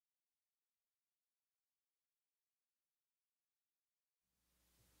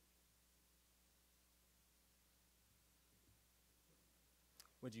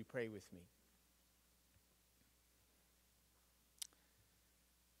Would you pray with me?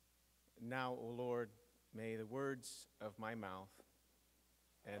 Now, O Lord, may the words of my mouth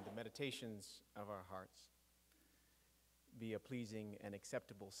and the meditations of our hearts be a pleasing and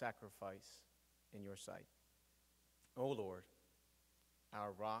acceptable sacrifice in your sight. O Lord,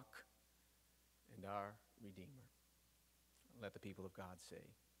 our rock and our Redeemer. Let the people of God say,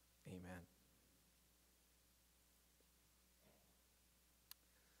 Amen.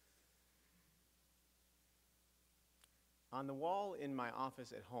 On the wall in my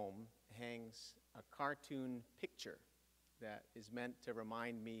office at home hangs a cartoon picture that is meant to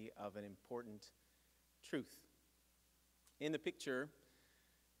remind me of an important truth. In the picture,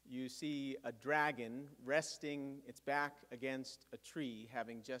 you see a dragon resting its back against a tree,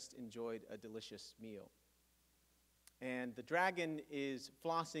 having just enjoyed a delicious meal. And the dragon is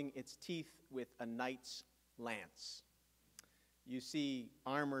flossing its teeth with a knight's lance. You see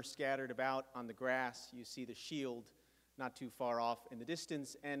armor scattered about on the grass. You see the shield not too far off in the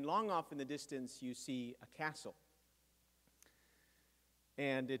distance, and long off in the distance you see a castle.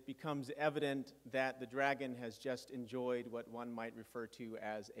 And it becomes evident that the dragon has just enjoyed what one might refer to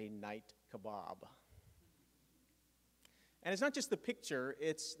as a night kebab. And it's not just the picture,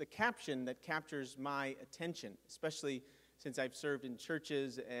 it's the caption that captures my attention, especially since I've served in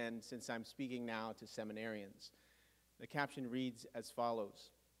churches and since I'm speaking now to seminarians. The caption reads as follows: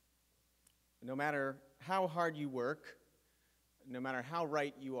 no matter how hard you work, no matter how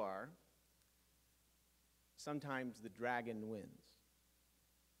right you are, sometimes the dragon wins.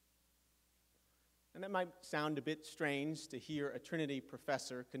 And that might sound a bit strange to hear a Trinity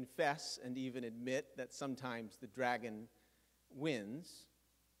professor confess and even admit that sometimes the dragon wins.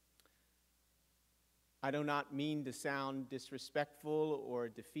 I do not mean to sound disrespectful or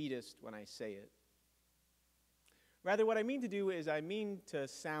defeatist when I say it. Rather, what I mean to do is I mean to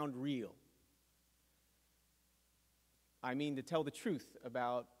sound real. I mean to tell the truth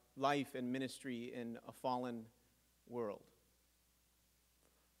about life and ministry in a fallen world.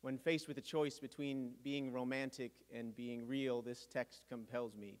 When faced with a choice between being romantic and being real, this text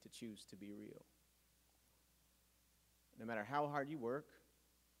compels me to choose to be real. No matter how hard you work,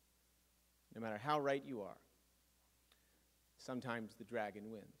 no matter how right you are, sometimes the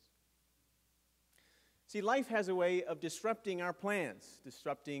dragon wins. See, life has a way of disrupting our plans,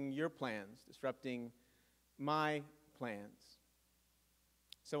 disrupting your plans, disrupting my plans.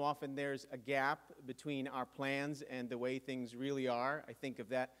 So often there's a gap between our plans and the way things really are. I think of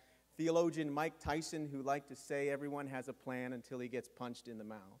that theologian Mike Tyson who liked to say everyone has a plan until he gets punched in the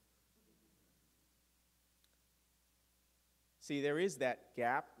mouth. See, there is that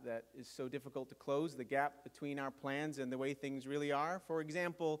gap that is so difficult to close, the gap between our plans and the way things really are. For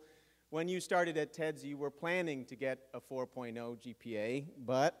example, when you started at TEDS, you were planning to get a 4.0 GPA,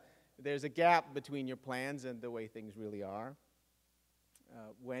 but there's a gap between your plans and the way things really are.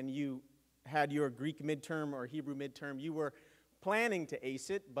 When you had your Greek midterm or Hebrew midterm, you were planning to ace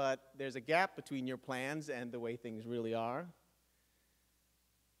it, but there's a gap between your plans and the way things really are.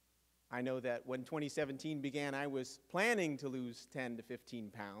 I know that when 2017 began, I was planning to lose 10 to 15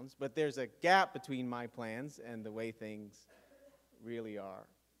 pounds, but there's a gap between my plans and the way things really are.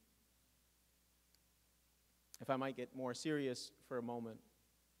 If I might get more serious for a moment,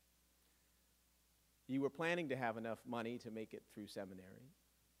 you were planning to have enough money to make it through seminary.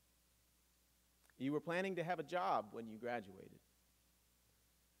 You were planning to have a job when you graduated.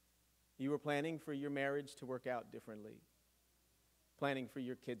 You were planning for your marriage to work out differently, planning for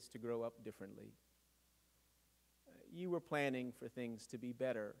your kids to grow up differently. You were planning for things to be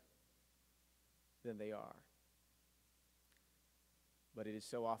better than they are. But it is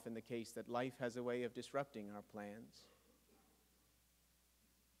so often the case that life has a way of disrupting our plans.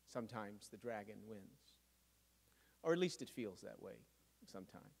 Sometimes the dragon wins. Or at least it feels that way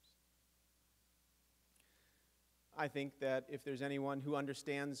sometimes. I think that if there's anyone who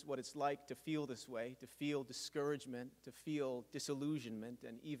understands what it's like to feel this way, to feel discouragement, to feel disillusionment,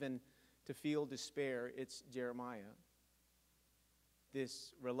 and even to feel despair, it's Jeremiah.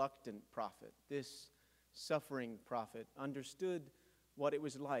 This reluctant prophet, this suffering prophet, understood what it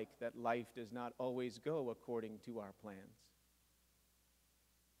was like that life does not always go according to our plans.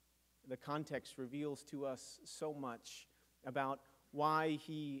 The context reveals to us so much about why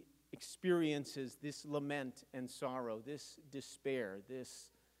he experiences this lament and sorrow, this despair, this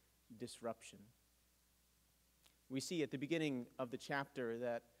disruption. We see at the beginning of the chapter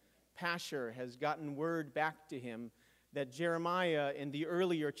that Pashur has gotten word back to him that Jeremiah in the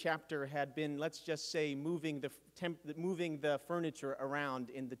earlier chapter had been, let's just say, moving the furniture around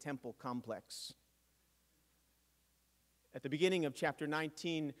in the temple complex. At the beginning of chapter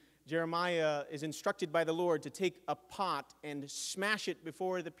 19, Jeremiah is instructed by the Lord to take a pot and smash it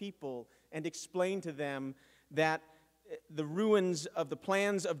before the people and explain to them that the ruins of the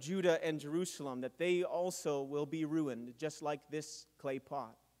plans of Judah and Jerusalem, that they also will be ruined, just like this clay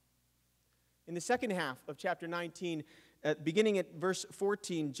pot. In the second half of chapter 19, beginning at verse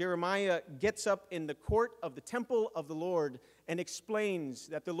 14, Jeremiah gets up in the court of the temple of the Lord and explains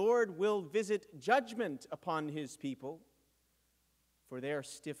that the Lord will visit judgment upon his people for their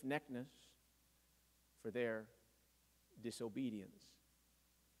stiff-neckedness, for their disobedience.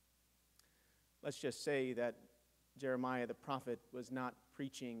 Let's just say that Jeremiah the prophet was not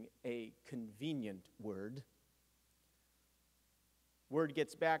preaching a convenient word. Word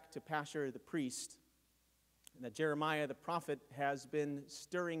gets back to Pashur the priest that Jeremiah the prophet has been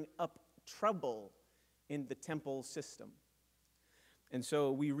stirring up trouble in the temple system. And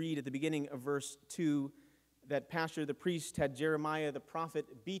so we read at the beginning of verse 2 that Pashur the priest had Jeremiah the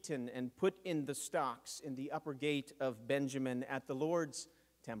prophet beaten and put in the stocks in the upper gate of Benjamin at the Lord's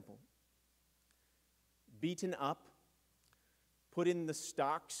temple. Beaten up, put in the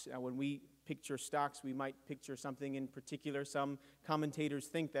stocks. Now, when we picture stocks, we might picture something in particular. Some commentators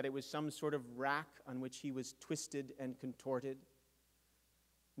think that it was some sort of rack on which he was twisted and contorted.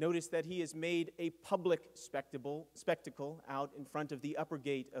 Notice that he has made a public spectacle out in front of the upper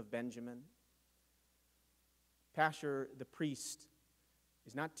gate of Benjamin. Pashur the priest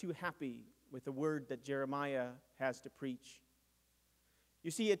is not too happy with the word that Jeremiah has to preach.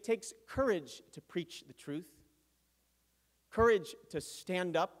 You see, it takes courage to preach the truth, courage to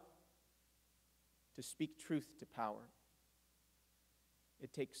stand up, to speak truth to power.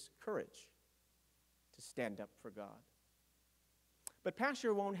 It takes courage to stand up for God. But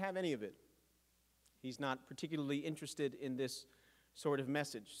Pashur won't have any of it. He's not particularly interested in this sort of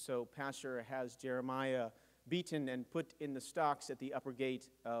message. So Pashur has Jeremiah beaten and put in the stocks at the upper gate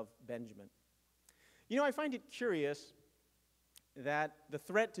of Benjamin. You know, I find it curious that the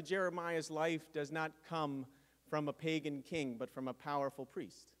threat to Jeremiah's life does not come from a pagan king, but from a powerful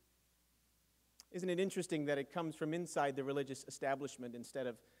priest. Isn't it interesting that it comes from inside the religious establishment instead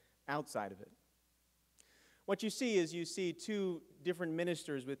of outside of it? What you see two different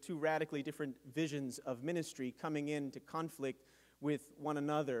ministers with two radically different visions of ministry coming into conflict with one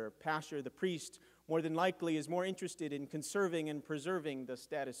another. Pashur, the priest, more than likely is more interested in conserving and preserving the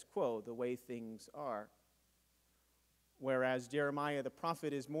status quo, the way things are. Whereas Jeremiah the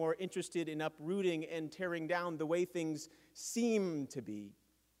prophet is more interested in uprooting and tearing down the way things seem to be.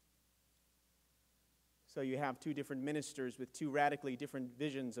 So you have two different ministers with two radically different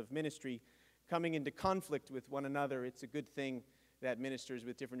visions of ministry coming into conflict with one another. It's a good thing that ministers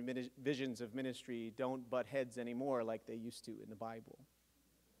with different visions of ministry don't butt heads anymore like they used to in the Bible.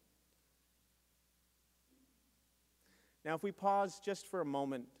 Now, if we pause just for a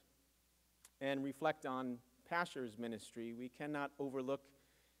moment and reflect on Pashur's ministry, we cannot overlook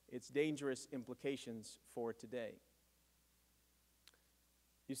its dangerous implications for today.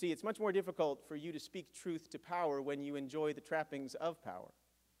 You see, it's much more difficult for you to speak truth to power when you enjoy the trappings of power.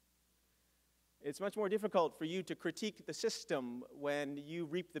 It's much more difficult for you to critique the system when you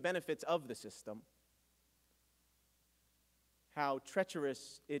reap the benefits of the system. How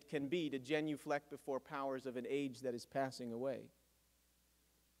treacherous it can be to genuflect before powers of an age that is passing away.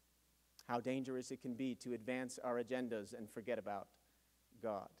 How dangerous it can be to advance our agendas and forget about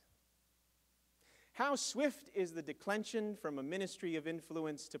God. How swift is the declension from a ministry of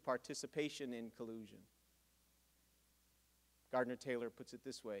influence to participation in collusion? Gardner Taylor puts it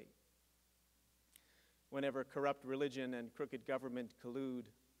this way: whenever corrupt religion and crooked government collude,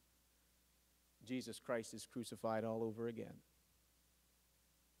 Jesus Christ is crucified all over again.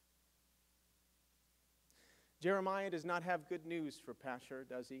 Jeremiah does not have good news for Pashur,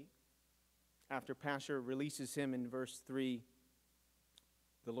 does he? After Pashur releases him in verse 3,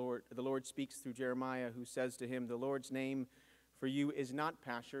 the Lord speaks through Jeremiah, who says to him, "The Lord's name for you is not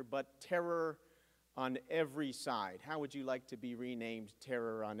Pashur, but terror on every side." How would you like to be renamed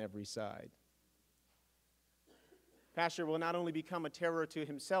terror on every side? Pashur will not only become a terror to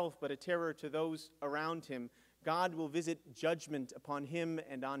himself, but a terror to those around him. God will visit judgment upon him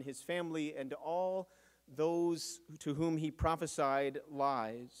and on his family and all those to whom he prophesied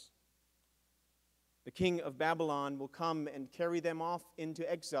lies. The king of Babylon will come and carry them off into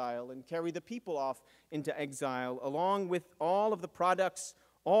exile and carry the people off into exile, along with all of the products,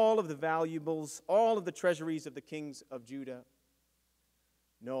 all of the valuables, all of the treasuries of the kings of Judah.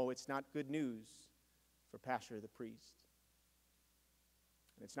 No, it's not good news for Pashur the priest.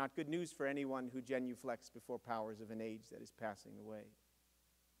 And it's not good news for anyone who genuflects before powers of an age that is passing away.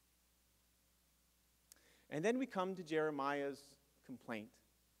 And then we come to Jeremiah's complaint,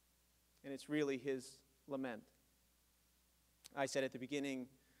 and it's really his lament. I said at the beginning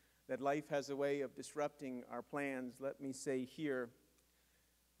that life has a way of disrupting our plans. Let me say here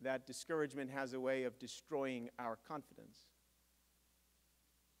that discouragement has a way of destroying our confidence.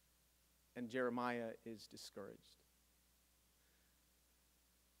 And Jeremiah is discouraged.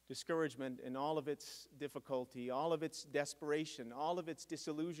 Discouragement in all of its difficulty, all of its desperation, all of its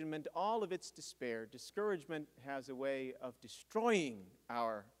disillusionment, all of its despair. Discouragement has a way of destroying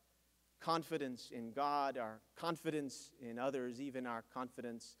our confidence in God, our confidence in others, even our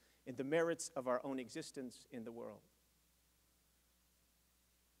confidence in the merits of our own existence in the world.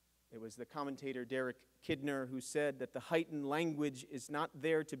 It was the commentator Derek Kidner who said that the heightened language is not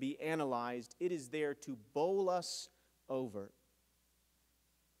there to be analyzed, it is there to bowl us over.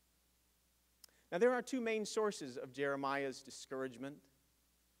 Now, there are two main sources of Jeremiah's discouragement.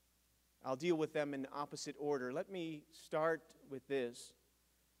 I'll deal with them in opposite order. Let me start with this.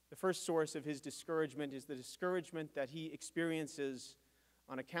 The first source of his discouragement is the discouragement that he experiences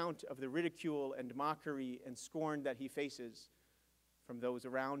on account of the ridicule and mockery and scorn that he faces from those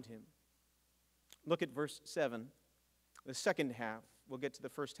around him. Look at verse 7, the second half. We'll get to the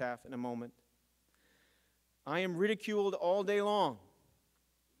first half in a moment. I am ridiculed all day long.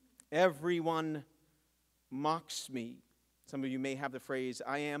 Everyone mocks me. Some of you may have the phrase,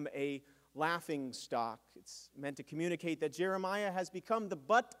 I am a laughing stock. It's meant to communicate that Jeremiah has become the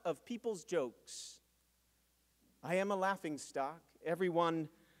butt of people's jokes. I am a laughing stock. Everyone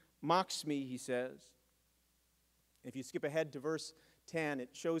mocks me, he says. If you skip ahead to verse 10, it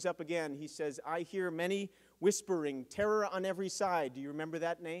shows up again. He says, I hear many whispering, terror on every side. Do you remember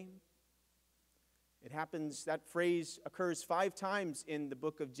that name? It happens, that phrase occurs 5 times in the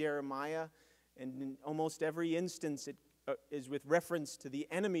book of Jeremiah, and in almost every instance it is with reference to the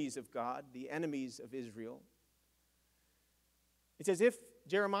enemies of God, the enemies of Israel. It's as if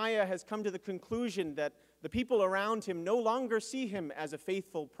Jeremiah has come to the conclusion that the people around him no longer see him as a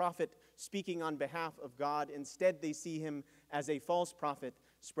faithful prophet speaking on behalf of God. Instead, they see him as a false prophet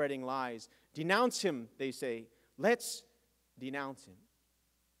spreading lies. Denounce him, they say. Let's denounce him.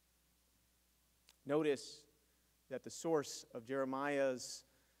 Notice that the source of Jeremiah's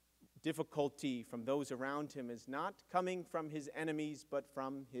difficulty from those around him is not coming from his enemies, but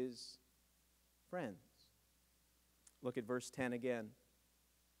from his friends. Look at verse 10 again.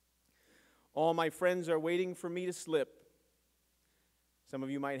 All my friends are waiting for me to slip. Some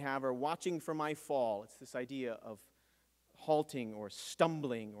of you might have are watching for my fall. It's this idea of halting or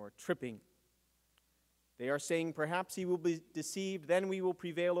stumbling or tripping. They are saying, perhaps he will be deceived, then we will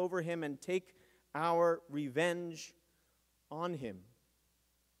prevail over him and take our revenge on him.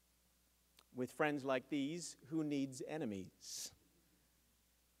 With friends like these, who needs enemies?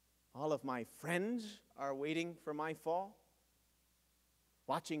 All of my friends are waiting for my fall,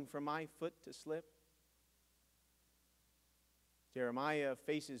 watching for my foot to slip. Jeremiah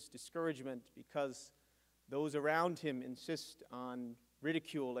faces discouragement because those around him insist on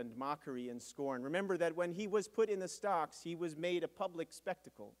ridicule and mockery and scorn. Remember that when he was put in the stocks, he was made a public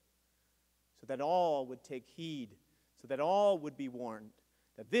spectacle, so that all would take heed, so that all would be warned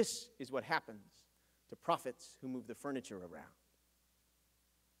that this is what happens to prophets who move the furniture around.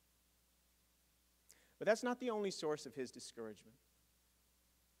 But that's not the only source of his discouragement.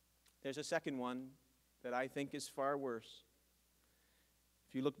 There's a second one that I think is far worse.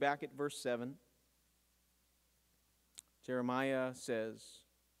 If you look back at verse 7, Jeremiah says,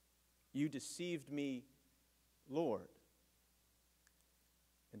 you deceived me, Lord,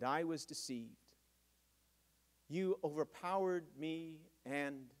 and I was deceived. You overpowered me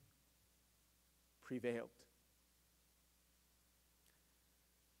and prevailed.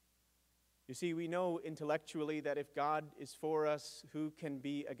 You see, we know intellectually that if God is for us, who can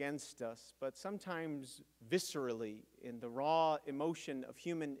be against us? But sometimes viscerally, in the raw emotion of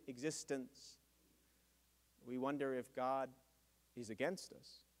human existence, we wonder if God is against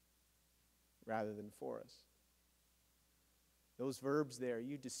us rather than for us. Those verbs there,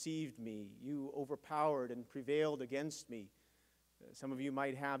 you deceived me, you overpowered and prevailed against me. Some of you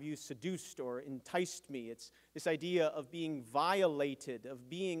might have, you seduced or enticed me. It's this idea of being violated, of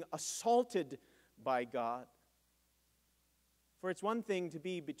being assaulted by God. For it's one thing to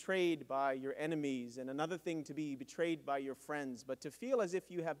be betrayed by your enemies and another thing to be betrayed by your friends, but to feel as if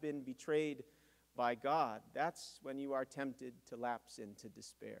you have been betrayed by God, that's when you are tempted to lapse into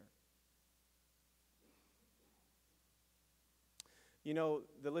despair. You know,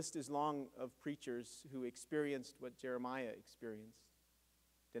 the list is long of preachers who experienced what Jeremiah experienced,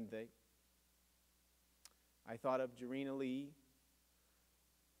 didn't they? I thought of Jarena Lee,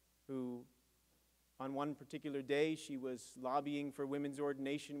 who On one particular day, she was lobbying for women's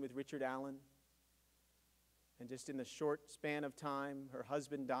ordination with Richard Allen. And just in the short span of time, her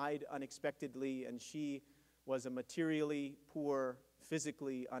husband died unexpectedly, and she was a materially poor,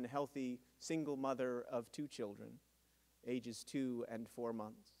 physically unhealthy, single mother of 2 children, ages 2 and 4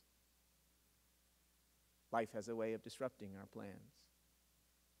 months. Life has a way of disrupting our plans.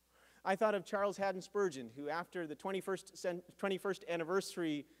 I thought of Charles Haddon Spurgeon, who after the 21st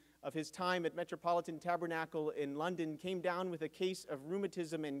anniversary of his time at Metropolitan Tabernacle in London came down with a case of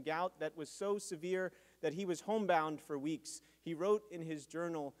rheumatism and gout that was so severe that he was homebound for weeks. He wrote in his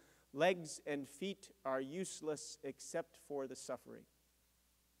journal, "Legs and feet are useless except for the suffering."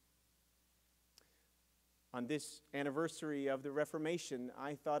 On this anniversary of the Reformation,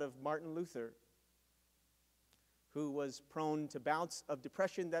 I thought of Martin Luther, who was prone to bouts of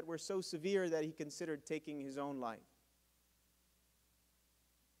depression that were so severe that he considered taking his own life.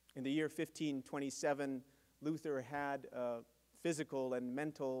 In the year 1527, Luther had a physical and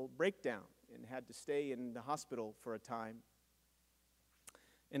mental breakdown and had to stay in the hospital for a time.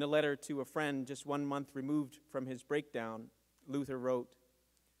 In a letter to a friend just 1 month removed from his breakdown, Luther wrote,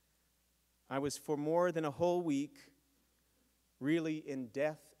 "I was for more than a whole week really in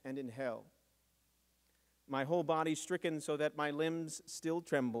death and in hell. My whole body stricken so that my limbs still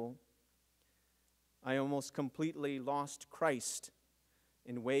tremble. I almost completely lost Christ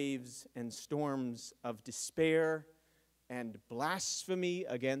in waves and storms of despair and blasphemy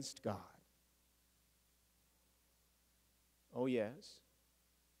against God." Oh yes,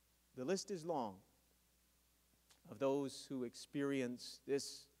 the list is long of those who experience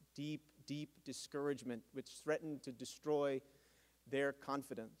this deep, deep discouragement which threatened to destroy their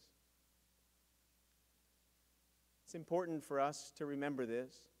confidence. It's important for us to remember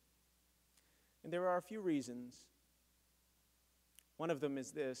this, and there are a few reasons. One of them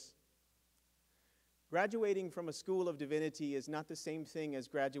is this: graduating from a school of divinity is not the same thing as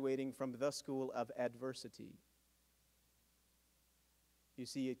graduating from the school of adversity. You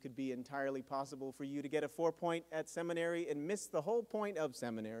see, it could be entirely possible for you to get a 4 at seminary and miss the whole point of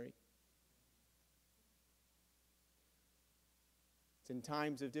seminary. It's in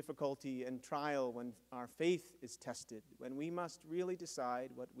times of difficulty and trial when our faith is tested, when we must really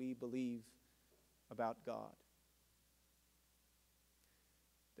decide what we believe about God.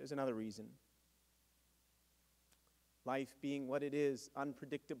 There's another reason. Life being what it is,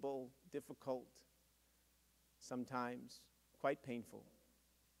 unpredictable, difficult, sometimes quite painful.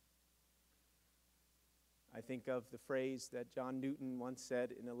 I think of the phrase that John Newton once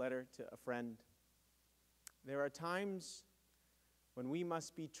said in a letter to a friend. There are times when we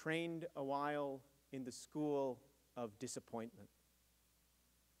must be trained a while in the school of disappointment.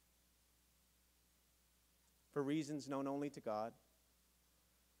 For reasons known only to God,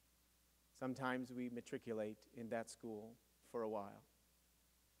 sometimes we matriculate in that school for a while.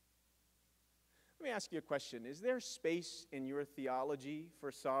 Let me ask you a question. Is there space in your theology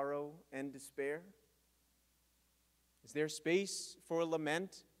for sorrow and despair? Is there space for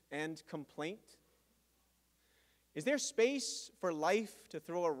lament and complaint? Is there space for life to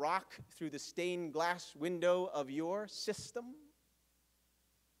throw a rock through the stained glass window of your system?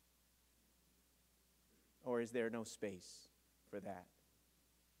 Or is there no space for that?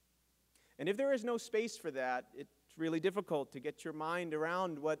 And if there is no space for that, it's really difficult to get your mind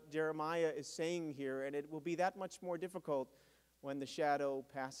around what Jeremiah is saying here, and it will be that much more difficult when the shadow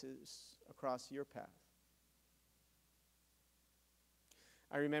passes across your path.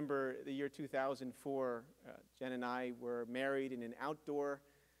 I remember the year 2004, Jen and I were married in an outdoor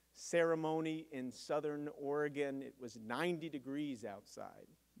ceremony in southern Oregon. It was 90 degrees outside,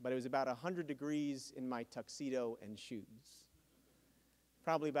 but it was about 100 degrees in my tuxedo and shoes.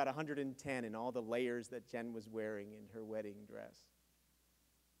 Probably about 110 in all the layers that Jen was wearing in her wedding dress.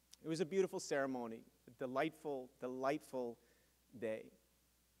 It was a beautiful ceremony, a delightful, delightful day.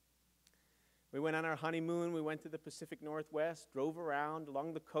 We went on our honeymoon. We went to the Pacific Northwest, drove around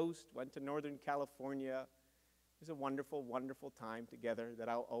along the coast, went to Northern California. It was a wonderful, wonderful time together that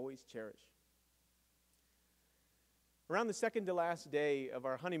I'll always cherish. Around the second to last day of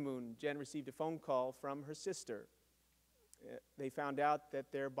our honeymoon, Jen received a phone call from her sister. They found out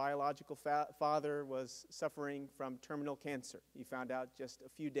that their biological father was suffering from terminal cancer. He found out just a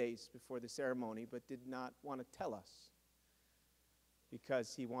few days before the ceremony, but did not want to tell us,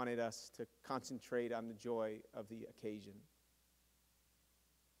 because he wanted us to concentrate on the joy of the occasion.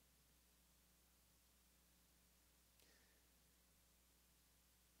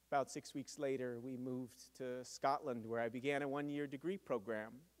 About 6 weeks later, we moved to Scotland, where I began a one-year degree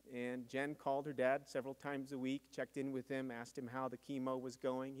program and Jen called her dad several times a week, checked in with him, asked him how the chemo was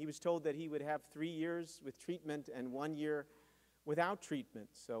going. He was told that he would have 3 years with treatment and 1 year without treatment,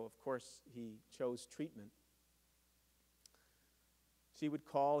 so of course he chose treatment. She would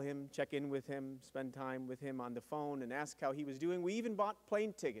call him, check in with him, spend time with him on the phone, and ask how he was doing. We even bought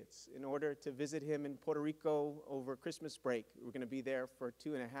plane tickets in order to visit him in Puerto Rico over Christmas break. We were going to be there for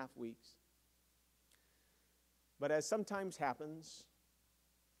 2.5 weeks. But as sometimes happens,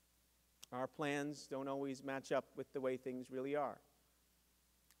 our plans don't always match up with the way things really are.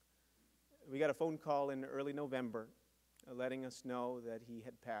 We got a phone call in early November letting us know that he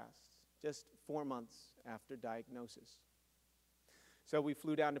had passed, just 4 months after diagnosis. So we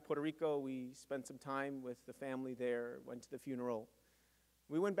flew down to Puerto Rico. We spent some time with the family there, went to the funeral.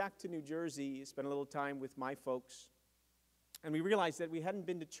 We went back to New Jersey, spent a little time with my folks, and we realized that we hadn't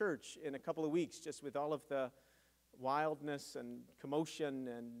been to church in a couple of weeks, just with all of the wildness and commotion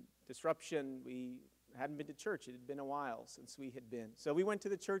and disruption. We hadn't been to church. It had been a while since we had been. So we went to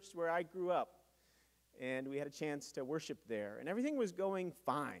the church where I grew up, and we had a chance to worship there. And everything was going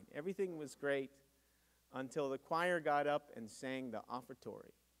fine. Everything was great until the choir got up and sang the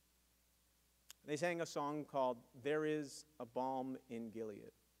offertory. They sang a song called "There Is a Balm in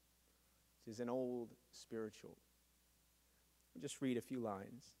Gilead." This is an old spiritual. I'll just read a few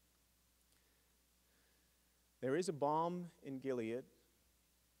lines. There is a balm in Gilead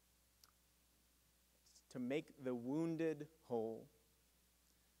to make the wounded whole.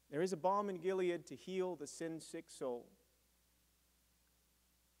 There is a balm in Gilead to heal the sin-sick soul.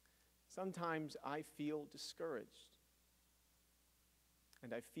 Sometimes I feel discouraged,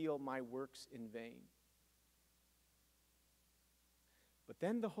 and I feel my works in vain. But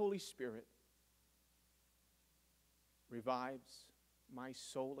then the Holy Spirit revives my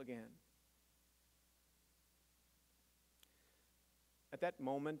soul again. At that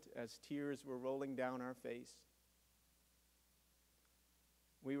moment, as tears were rolling down our face,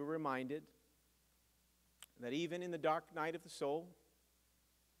 we were reminded that even in the dark night of the soul,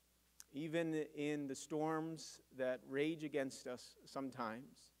 even in the storms that rage against us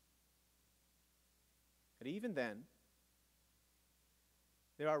sometimes, that even then,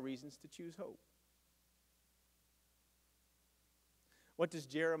 there are reasons to choose hope. What does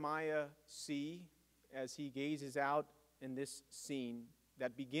Jeremiah see as he gazes out in this scene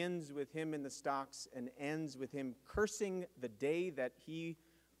that begins with him in the stocks and ends with him cursing the day that he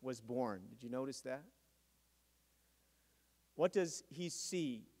was born? Did you notice that? What does he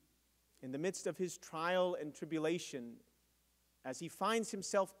see in the midst of his trial and tribulation as he finds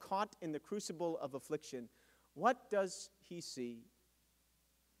himself caught in the crucible of affliction? What does he see?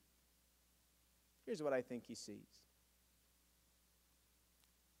 Here's what I think he sees.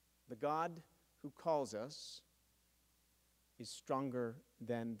 The God who calls us is stronger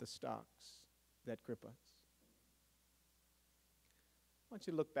than the stocks that grip us. I want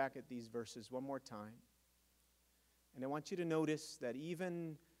you to look back at these verses one more time. And I want you to notice that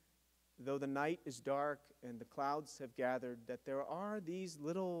even though the night is dark and the clouds have gathered, that there are these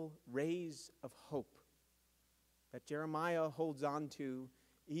little rays of hope that Jeremiah holds on to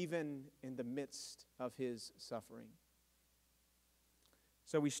even in the midst of his suffering.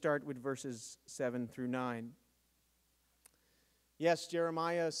 So we start with verses 7 through 9. Yes,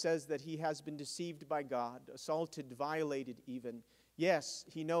 Jeremiah says that he has been deceived by God, assaulted, violated even. Yes,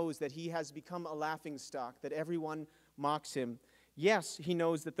 he knows that he has become a laughingstock, that everyone mocks him. Yes, he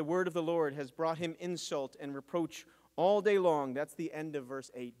knows that the word of the Lord has brought him insult and reproach all day long. That's the end of verse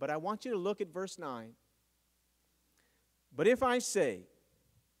 8. But I want you to look at verse 9. But if I say,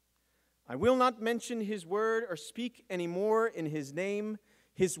 I will not mention his word or speak any more in his name,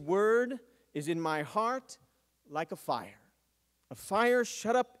 his word is in my heart like a fire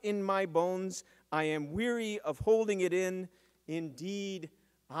shut up in my bones. I am weary of holding it in. Indeed,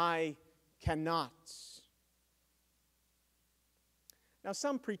 I cannot. Now,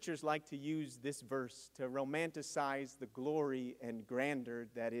 some preachers like to use this verse to romanticize the glory and grandeur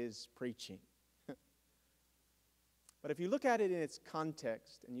that is preaching. But if you look at it in its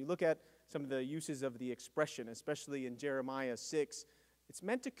context, and you look at some of the uses of the expression, especially in Jeremiah 6, it's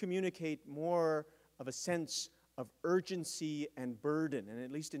meant to communicate more of a sense of urgency and burden, and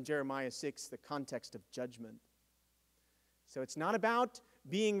at least in Jeremiah 6, the context of judgment. So it's not about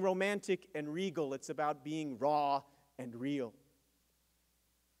being romantic and regal, it's about being raw and real.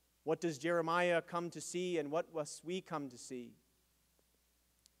 What does Jeremiah come to see, and what must we come to see?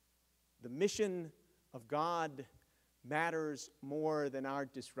 The mission of God matters more than our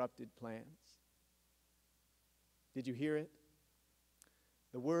disrupted plans. Did you hear it?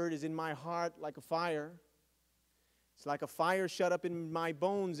 The word is in my heart like a fire. It's like a fire shut up in my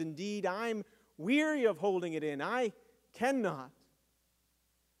bones. Indeed, I'm weary of holding it in. I cannot.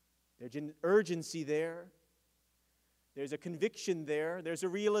 There's an urgency there. There's a conviction there. There's a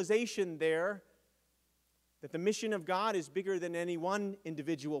realization there that the mission of God is bigger than any one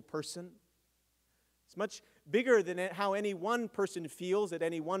individual person. It's much bigger than how any one person feels at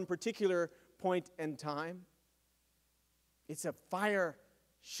any one particular point in time. It's a fire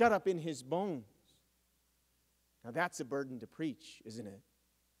shut up in his bones. Now that's a burden to preach, isn't it?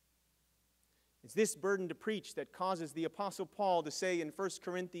 It's this burden to preach that causes the Apostle Paul to say in 1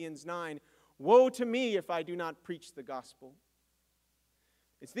 Corinthians 9, "Woe to me if I do not preach the gospel."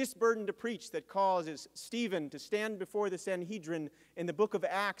 It's this burden to preach that causes Stephen to stand before the Sanhedrin in the book of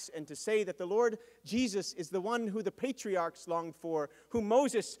Acts and to say that the Lord Jesus is the one who the patriarchs longed for, who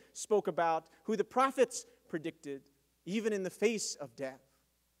Moses spoke about, who the prophets predicted, even in the face of death.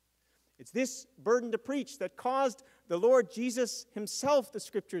 It's this burden to preach that caused the Lord Jesus himself, the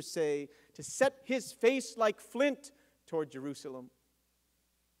Scriptures say, to set his face like flint toward Jerusalem.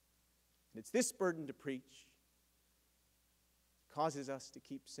 And it's this burden to preach that causes us to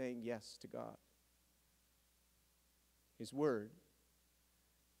keep saying yes to God. His word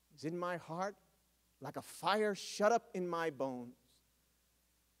is in my heart like a fire shut up in my bones.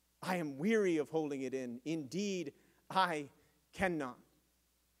 I am weary of holding it in. Indeed, I cannot.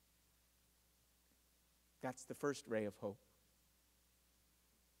 That's the first ray of hope.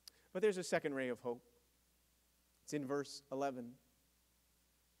 But there's a second ray of hope. It's in verse 11.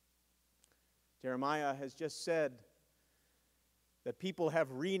 Jeremiah has just said that people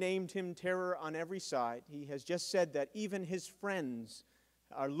have renamed him terror on every side. He has just said that even his friends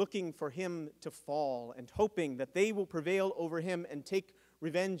are looking for him to fall and hoping that they will prevail over him and take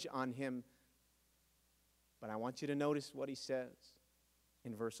revenge on him. But I want you to notice what he says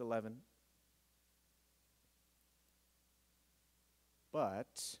in verse 11.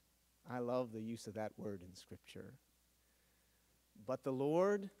 But, I love the use of that word in Scripture. But the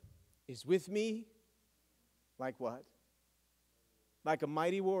Lord is with me like what? Like a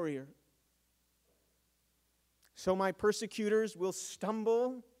mighty warrior. So my persecutors will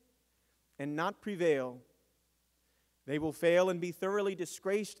stumble and not prevail. They will fail and be thoroughly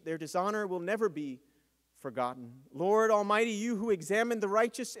disgraced. Their dishonor will never be forgotten. Lord Almighty, you who examine the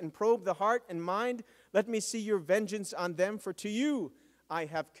righteous and probe the heart and mind, let me see your vengeance on them, for to you I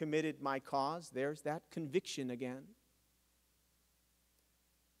have committed my cause. There's that conviction again.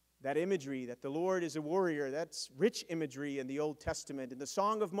 That imagery that the Lord is a warrior, that's rich imagery in the Old Testament. In the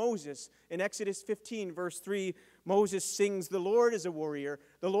Song of Moses, in Exodus 15, verse 3, Moses sings, "The Lord is a warrior,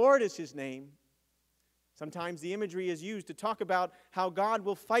 the Lord is his name." Sometimes the imagery is used to talk about how God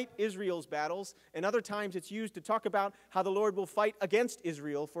will fight Israel's battles, and other times it's used to talk about how the Lord will fight against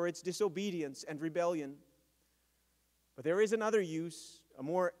Israel for its disobedience and rebellion. But there is another use, a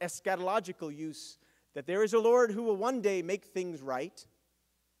more eschatological use, that there is a Lord who will one day make things right,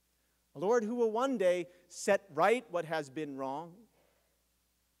 a Lord who will one day set right what has been wrong.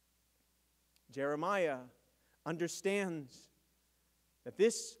 Jeremiah understands that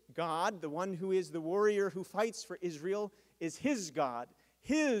this God, the one who is the warrior who fights for Israel, is his God,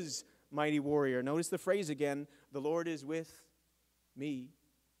 his mighty warrior. Notice the phrase again, the Lord is with me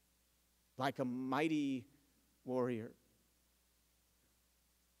like a mighty warrior.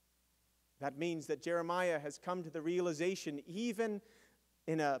 That means that Jeremiah has come to the realization, even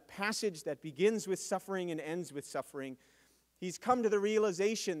in a passage that begins with suffering and ends with suffering, he's come to the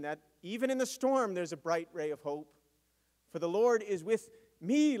realization that even in the storm there's a bright ray of hope. For the Lord is with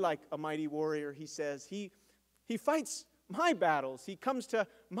me like a mighty warrior, he says. He fights my battles. He comes to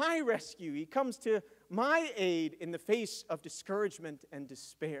my rescue. He comes to my aid in the face of discouragement and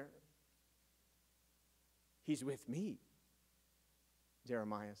despair. He's with me,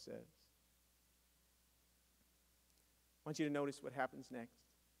 Jeremiah says. I want you to notice what happens next.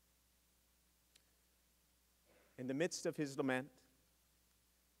 In the midst of his lament,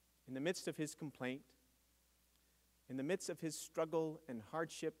 in the midst of his complaint, in the midst of his struggle and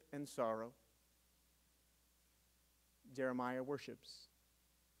hardship and sorrow, Jeremiah worships.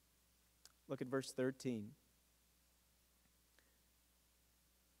 Look at verse 13.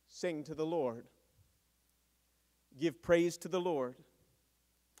 Sing to the Lord. Give praise to the Lord.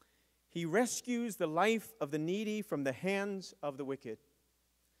 He rescues the life of the needy from the hands of the wicked.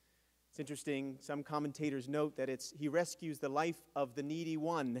 It's interesting, some commentators note that he rescues the life of the needy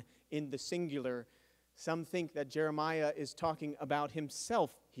one in the singular. Some think that Jeremiah is talking about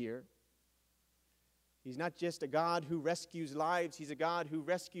himself here. He's not just a God who rescues lives, he's a God who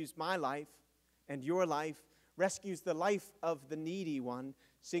rescues my life and your life, rescues the life of the needy one.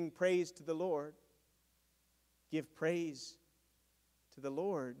 Sing praise to the Lord. Give praise to the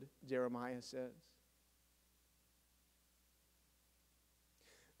Lord, Jeremiah says.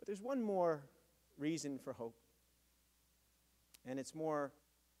 But there's one more reason for hope, and it's more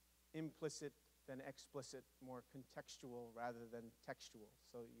implicit than explicit, more contextual rather than textual,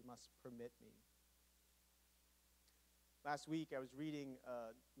 so you must permit me. Last week I was reading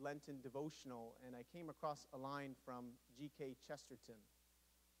a Lenten devotional, and I came across a line from G.K. Chesterton.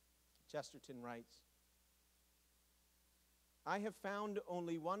 Chesterton writes, "I have found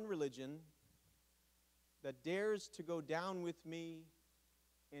only one religion that dares to go down with me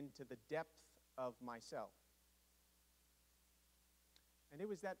into the depth of myself." And it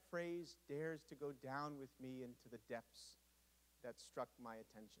was that phrase, "dares to go down with me into the depths," that struck my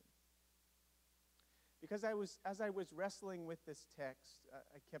attention. Because as I was wrestling with this text,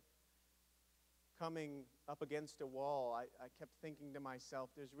 I kept coming up against a wall. I kept thinking to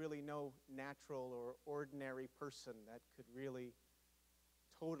myself, there's really no natural or ordinary person that could really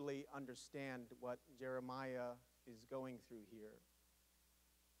totally understand what Jeremiah is going through here.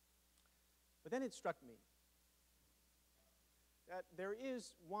 But then it struck me that there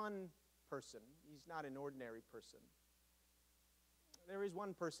is one person. He's not an ordinary person. There is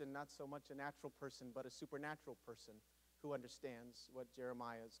one person, not so much a natural person, but a supernatural person who understands what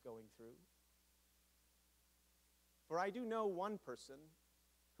Jeremiah is going through. For I do know one person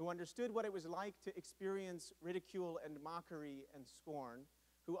who understood what it was like to experience ridicule and mockery and scorn,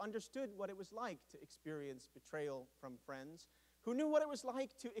 who understood what it was like to experience betrayal from friends, who knew what it was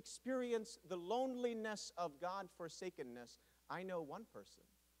like to experience the loneliness of God-forsakenness. I know one person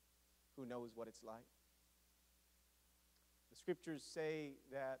who knows what it's like. The scriptures say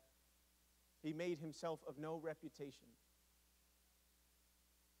that he made himself of no reputation,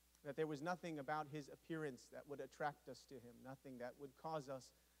 that there was nothing about his appearance that would attract us to him, nothing that would cause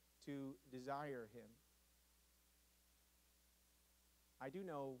us to desire him. I do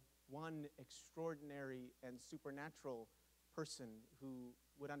know one extraordinary and supernatural person who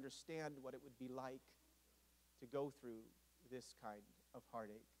would understand what it would be like to go through this kind of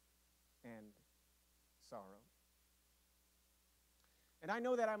heartache and sorrow. And I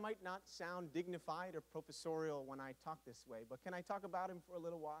know that I might not sound dignified or professorial when I talk this way, but can I talk about him for a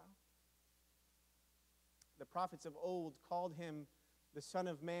little while? The prophets of old called him the Son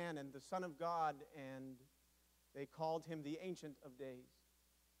of Man and the Son of God, and they called him the Ancient of Days.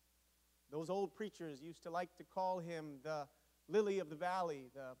 Those old preachers used to like to call him the Lily of the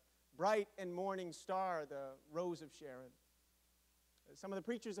Valley, the bright and morning star, the Rose of Sharon. Some of the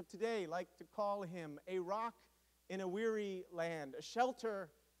preachers of today like to call him a rock in a weary land, a shelter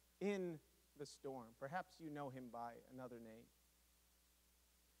in the storm. Perhaps you know him by another name.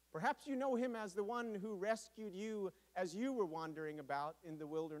 Perhaps you know him as the one who rescued you as you were wandering about in the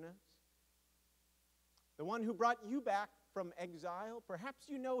wilderness, the one who brought you back from exile. Perhaps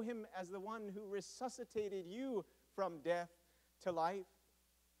you know him as the one who resuscitated you from death to life.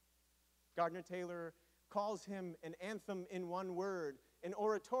 Gardner Taylor calls him an anthem in one word, an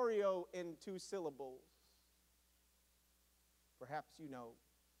oratorio in two syllables. Perhaps you know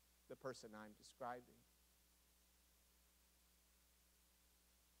the person I'm describing.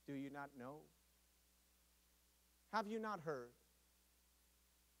 Do you not know? Have you not heard?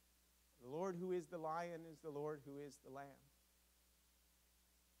 The Lord who is the Lion is the Lord who is the Lamb.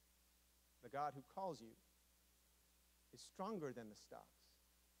 The God who calls you is stronger than the stocks.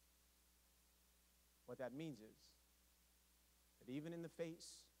 What that means is that even in the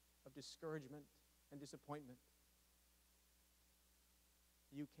face of discouragement and disappointment,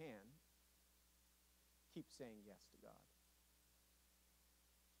 you can keep saying yes to God.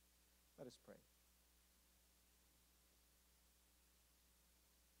 Let us pray.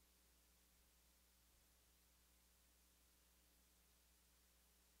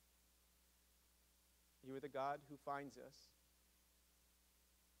 You are the God who finds us.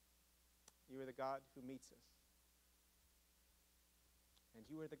 You are the God who meets us. And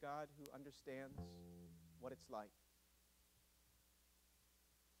you are the God who understands what it's like.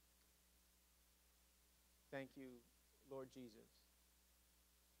 Thank you, Lord Jesus.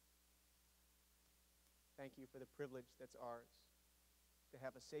 Thank you for the privilege that's ours to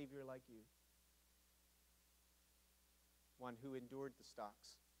have a Savior like you, one who endured the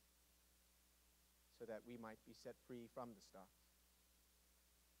stocks so that we might be set free from the stocks.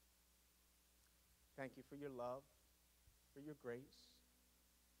 Thank you for your love, for your grace,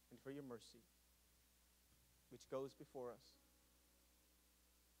 and for your mercy, which goes before us,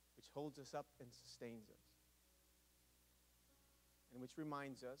 which holds us up and sustains us, and which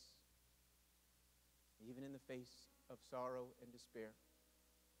reminds us, even in the face of sorrow and despair,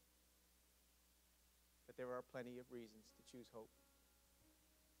 that there are plenty of reasons to choose hope.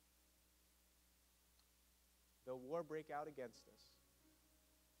 Though war break out against us,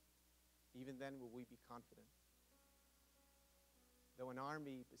 even then will we be confident. Though an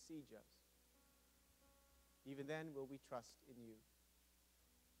army besiege us, even then will we trust in you.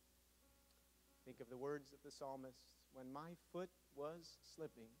 Think of the words of the psalmist, when my foot was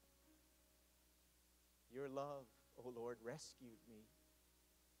slipping, your love, O Lord, rescued me.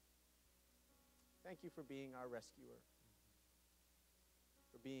 Thank you for being our rescuer,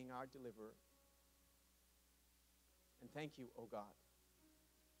 for being our deliverer. And thank you, O God,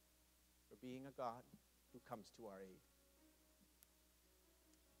 for being a God who comes to our aid.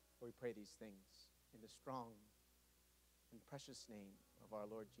 For we pray these things in the strong and precious name of our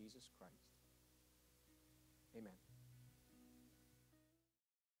Lord Jesus Christ. Amen.